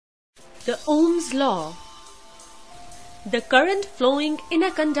The Ohm's law. The current flowing in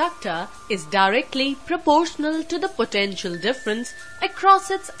a conductor is directly proportional to the potential difference across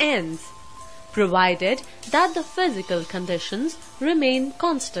its ends, provided that the physical conditions remain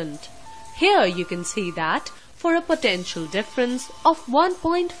constant. Here you can see that for a potential difference of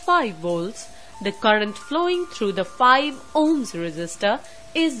 1.5 volts, the current flowing through the 5 ohms resistor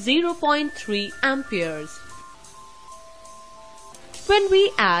is 0.3 amperes. When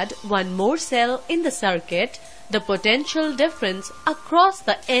we add one more cell in the circuit, the potential difference across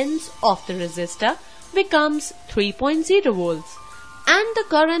the ends of the resistor becomes 3.0 volts and the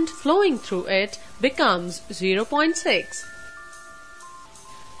current flowing through it becomes 0.6.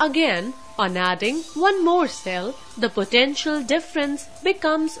 Again, on adding one more cell, the potential difference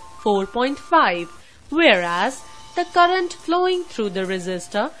becomes 4.5, whereas the current flowing through the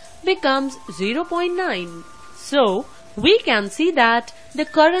resistor becomes 0.9. So, we can see that the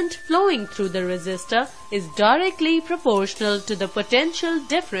current flowing through the resistor is directly proportional to the potential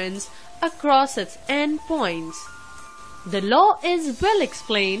difference across its end points. The law is well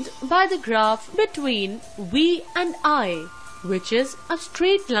explained by the graph between V and I, which is a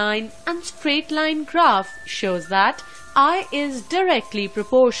straight line, and straight line graph shows that I is directly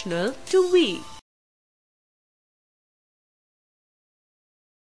proportional to V.